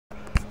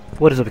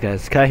What is up,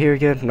 guys? Kai here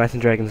again from Knights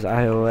and Dragons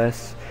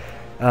iOS.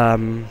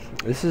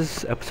 This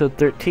is episode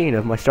 13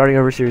 of my starting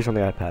over series on the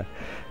iPad,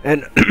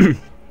 and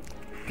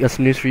got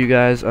some news for you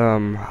guys.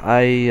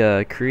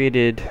 I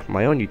created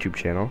my own YouTube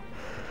channel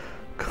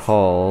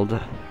called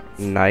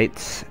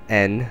Knights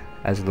N,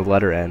 as in the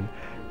letter N,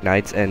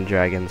 Knights and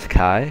Dragons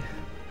Kai.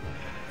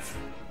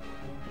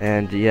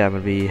 And yeah, I'm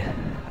gonna be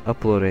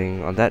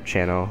uploading on that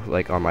channel,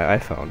 like on my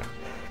iPhone,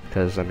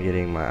 because I'm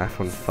getting my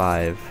iPhone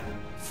 5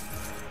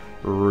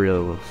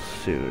 real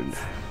soon.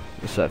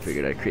 So I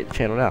figured I'd create the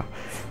channel now.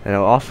 And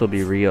I'll also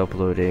be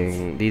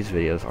re-uploading these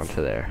videos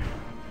onto there.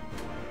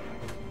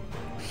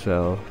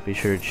 So be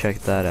sure to check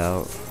that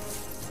out.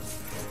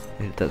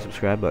 Hit that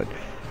subscribe button.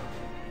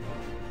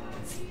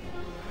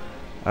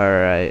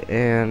 Alright,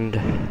 and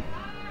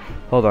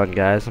hold on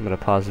guys, I'm gonna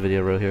pause the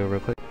video real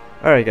quick.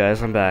 Alright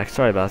guys, I'm back.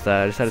 Sorry about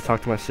that. I just had to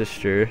talk to my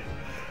sister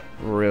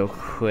real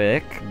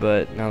quick,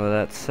 but now that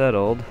that's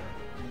settled,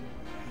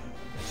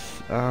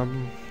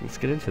 let's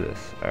get into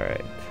this.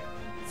 Alright.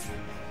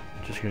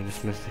 Just gonna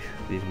dismiss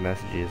these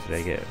messages that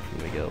I get from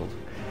the guild.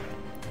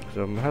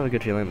 So I have a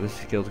good feeling this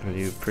guild's gonna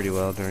do pretty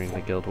well during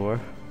the guild war.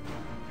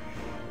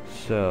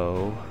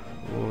 So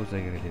what was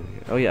I gonna do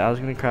here? Oh yeah, I was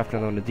gonna craft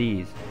another one of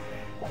these,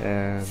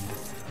 and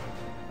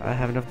I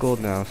have enough gold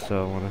now,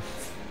 so I wanna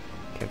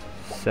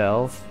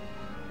sell.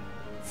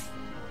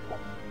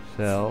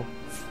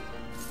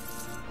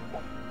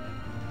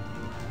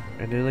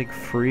 And they're like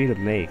free to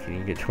make, and you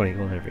can get 20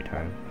 gold every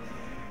time.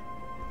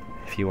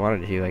 If you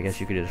wanted to, I guess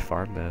you could just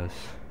farm those.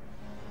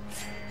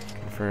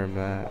 Confirm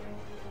that.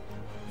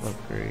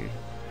 Upgrade.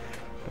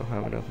 Don't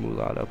have enough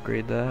moolah to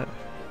upgrade that.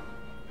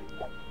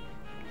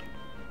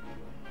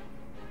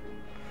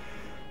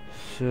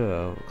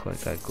 So,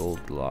 collect that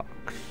gold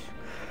blocks.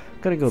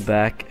 Gonna go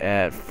back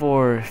at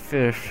Forest.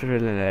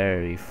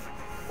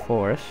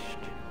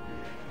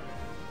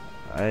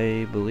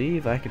 I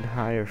believe I can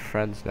hire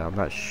friends now, I'm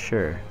not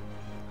sure.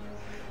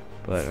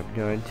 But I'm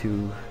going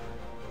to...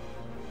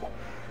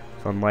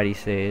 It's on Mighty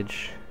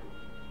Sage.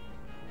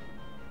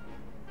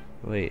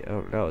 Wait,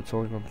 oh no, it's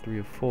only on 3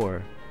 of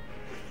 4.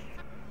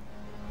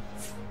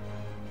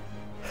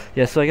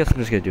 Yeah, so I guess I'm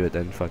just gonna do it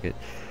then, fuck it.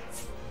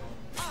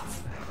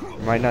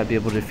 Might not be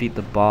able to defeat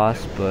the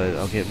boss, but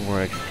I'll get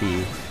more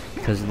XP.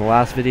 Because in the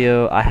last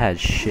video, I had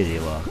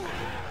shitty luck.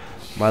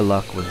 My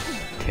luck was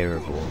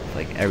terrible.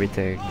 Like,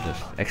 everything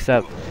just,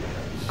 except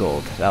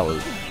gold. That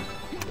was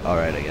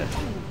alright, I guess.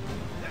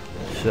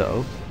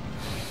 So,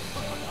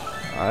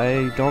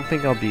 I don't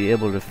think I'll be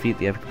able to defeat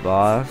the epic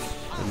boss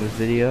in this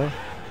video.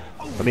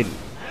 I mean,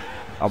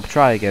 I'll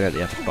try again at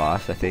the epic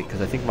boss, I think,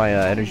 because I think my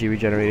energy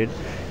regenerated.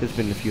 It's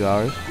been a few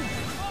hours.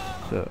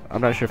 So, I'm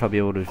not sure if I'll be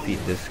able to defeat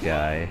this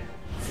guy.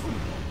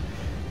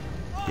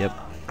 Yep.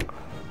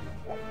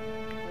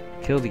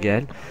 Killed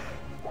again.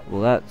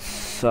 Well, that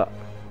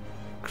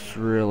sucks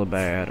real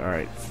bad.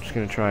 Alright, just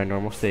gonna try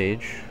normal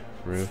stage.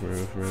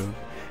 Remove.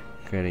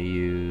 Gonna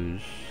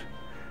use...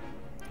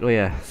 Oh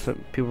yeah,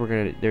 some people were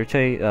gonna... They were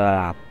saying...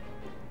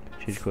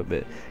 change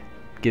equipment.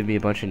 Give me a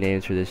bunch of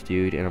names for this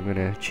dude, and I'm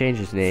gonna change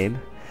his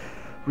name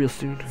real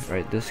soon.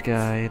 Alright, this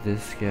guy, and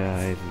this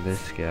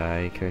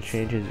guy. Can I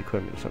change his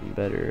equipment to something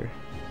better?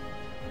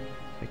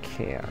 I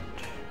can't.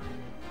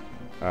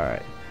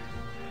 Alright.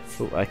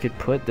 So I could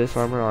put this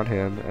armor on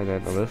him, and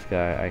then on this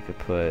guy I could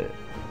put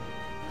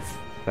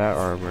that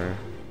armor.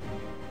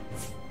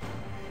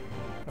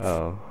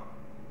 Oh.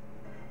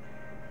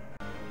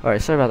 Alright,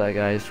 sorry about that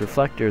guys.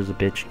 Reflector is a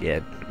bitch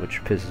again,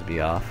 which pisses me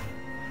off.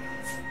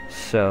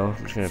 So,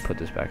 I'm just gonna put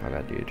this back on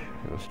that dude.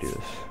 Let's do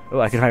this. Oh,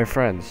 I can hire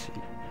friends.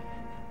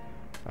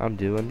 I'm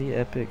doing the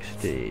epic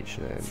stage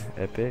then.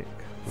 Epic.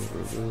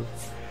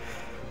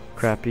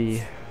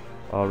 Crappy.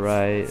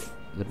 Alright.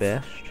 The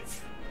best.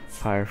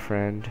 Hire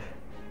friend.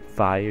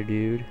 Fire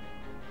dude.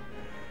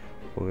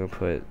 We're gonna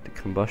put the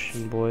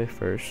combustion boy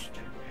first.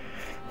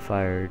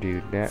 Fire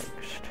dude next.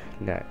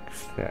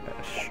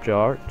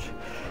 Start.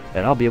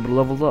 And I'll be able to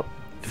level up.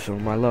 So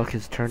my luck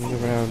is turning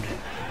around.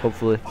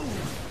 Hopefully.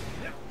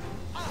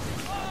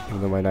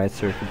 Even though my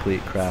knights are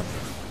complete crap.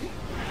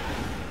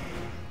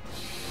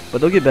 But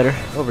they'll get better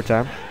over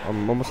time.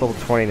 I'm almost level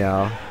 20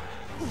 now.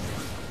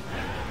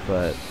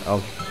 But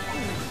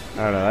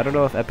I don't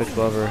know if epic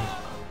will ever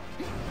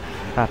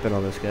happen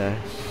on this guy.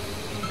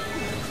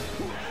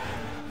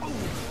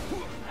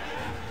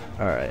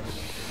 Alright.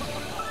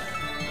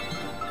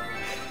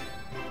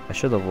 I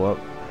should level up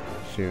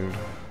soon.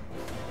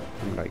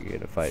 I'm not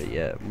gonna fight it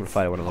yet. I'm gonna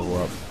fight it when I level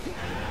up.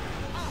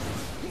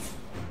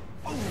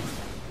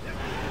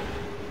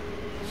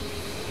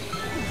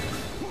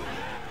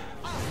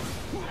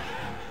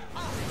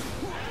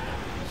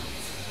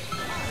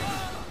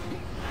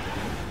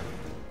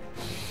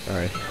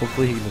 Alright,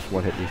 hopefully he can just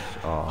one-hit these.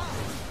 Oh,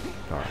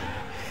 darn.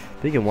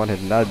 If he can one-hit,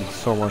 that would be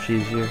so much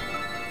easier.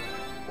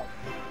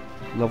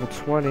 Level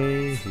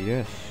 20,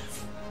 yes.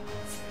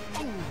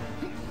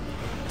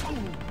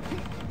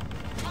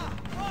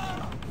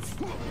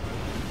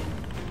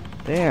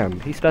 Damn,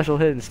 he special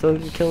hit and still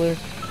didn't kill her.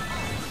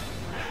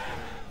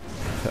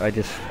 I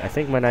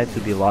think my knights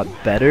would be a lot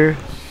better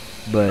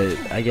But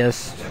I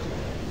guess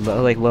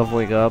like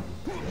leveling up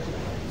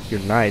your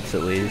knights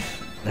at least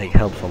like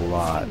helps a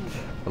lot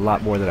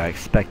more than I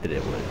expected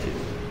it would to.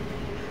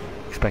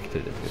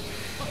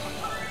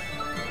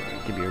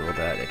 Give me all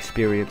that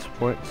experience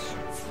points.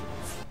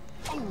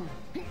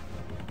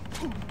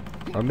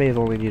 I may have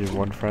only needed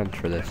one friend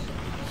for this.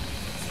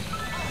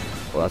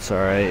 Well, that's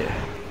alright.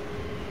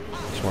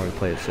 Just wanted to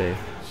play it safe.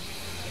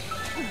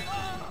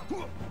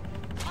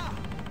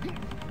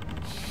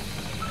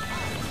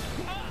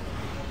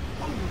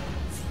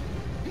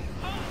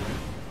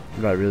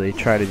 I'm not really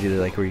trying to do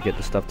like where you get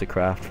the stuff to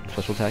craft from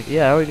special attack.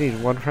 Yeah, I only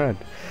need one friend.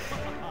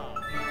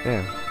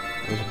 Damn,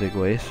 that was a big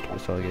waste, but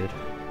it's all good.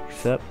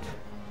 Except,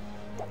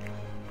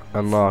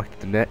 unlocked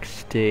the next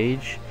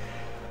stage,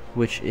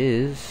 which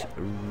is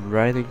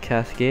Writhing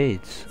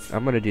Cascades.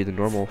 I'm gonna do the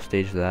normal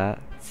stage of that.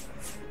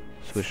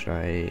 Switch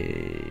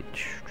Knight.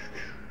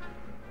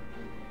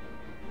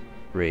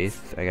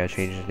 Wraith. I gotta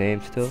change his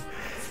name still.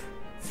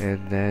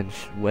 And then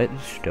Wet and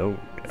Stoned.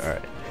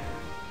 Alright.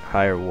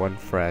 Hire one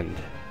friend.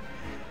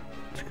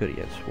 It's good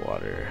against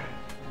water.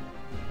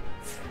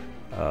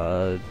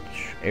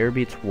 Air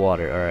beats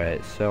water.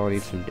 Alright, so I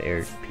need some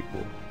air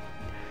people.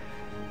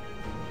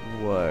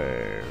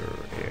 Where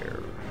air?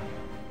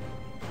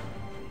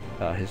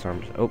 His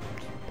arms. Oh,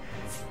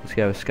 this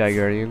guy was Sky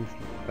Guardian.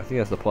 I think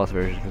that's the plus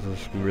version because there's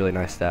some really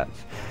nice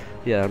stats.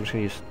 Yeah, I'm just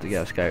gonna use the guy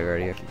with Sky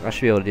Guardian. I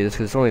should be able to do this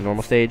because it's only a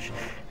normal stage,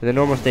 and the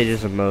normal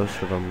stages of most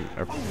of them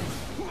are.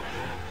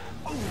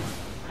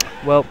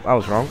 Well, I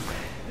was wrong.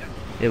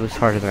 It was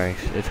harder than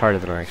it's harder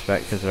than I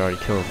expect because they're already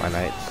killing my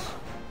knights.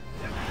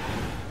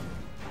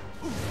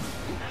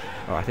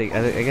 Oh, I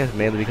guess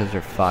mainly because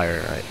they're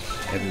fire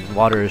knights, and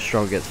water is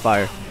strong against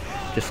fire,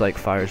 just like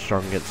fire is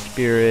strong against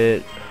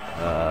spirit.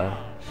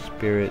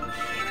 Spirit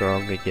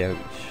strong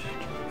against.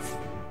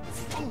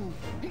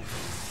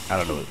 I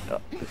don't know.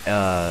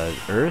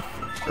 Earth.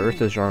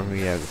 Earth is strong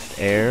against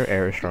air.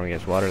 Air is strong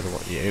against water.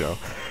 You know,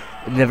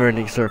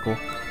 never-ending circle.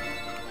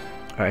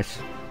 All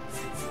right.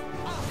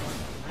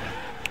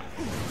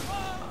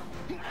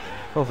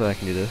 Hopefully I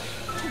can do this.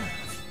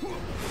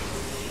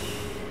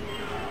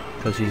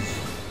 Because he's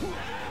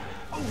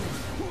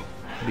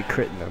be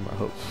critting them, I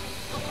hope.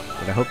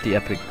 And I hope the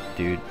epic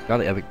dude, not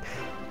the epic,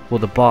 well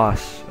the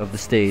boss of the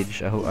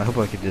stage, I hope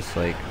I can just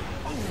like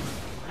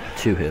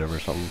two-hit him or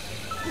something.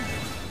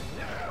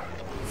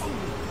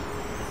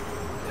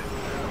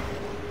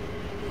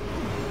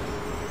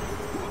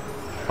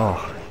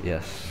 Oh,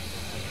 yes.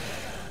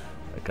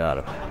 I got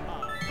him.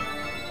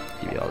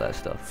 Give me all that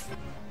stuff.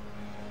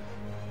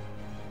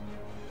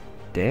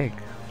 Dang,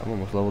 I'm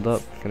almost leveled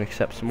up. Gonna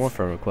accept some more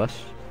friend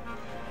requests.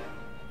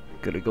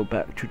 Gonna go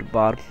back to the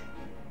bottom.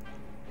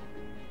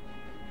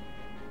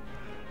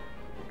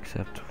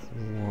 Accept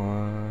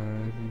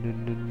one.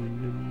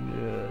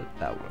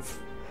 That one.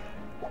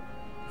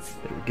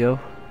 There we go.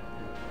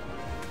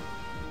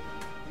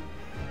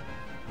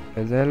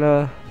 And then,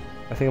 I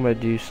think I'm gonna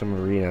do some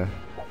arena.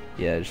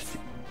 Yeah, just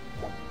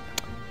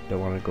don't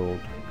want a gold.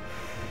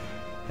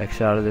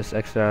 X out of this,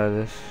 X out of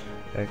this.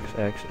 X,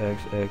 X,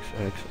 X, X,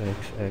 X,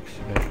 X, X,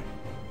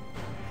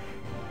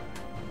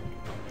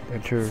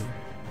 X.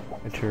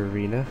 Enter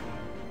arena.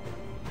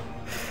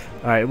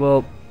 Alright,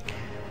 well,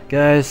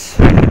 guys,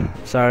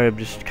 sorry, I'm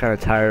just kind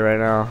of tired right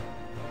now.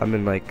 I'm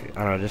in like,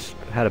 I don't know, just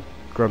had a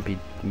grumpy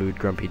mood,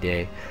 grumpy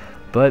day.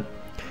 But,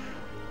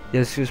 yeah,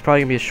 this is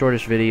probably going to be the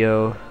shortest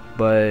video,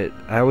 but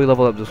I only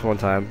leveled up this one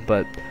time,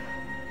 but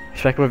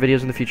expect more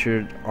videos in the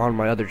future on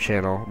my other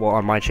channel, well,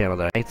 on my channel,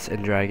 that Knights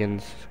and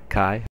Dragons Kai.